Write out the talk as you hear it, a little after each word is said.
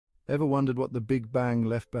Ever wondered what the Big Bang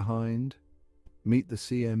left behind? Meet the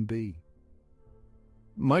CMB.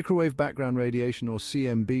 Microwave background radiation, or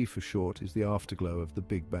CMB for short, is the afterglow of the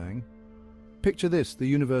Big Bang. Picture this: the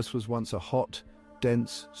universe was once a hot,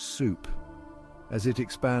 dense soup. As it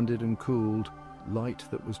expanded and cooled, light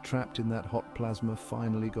that was trapped in that hot plasma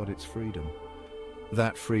finally got its freedom.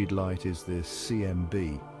 That freed light is the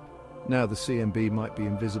CMB. Now the CMB might be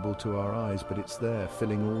invisible to our eyes, but it's there,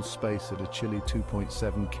 filling all space at a chilly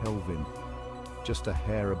 2.7 Kelvin, just a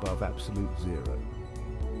hair above absolute zero.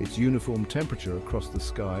 Its uniform temperature across the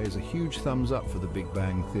sky is a huge thumbs up for the Big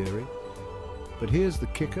Bang theory. But here's the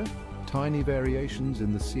kicker: tiny variations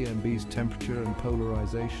in the CMB's temperature and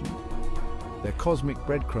polarization. They're cosmic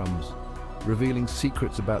breadcrumbs, revealing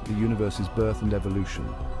secrets about the universe's birth and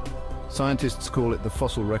evolution. Scientists call it the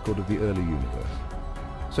fossil record of the early universe.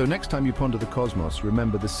 So next time you ponder the cosmos,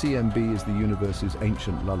 remember the CMB is the universe's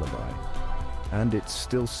ancient lullaby. And it's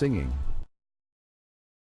still singing.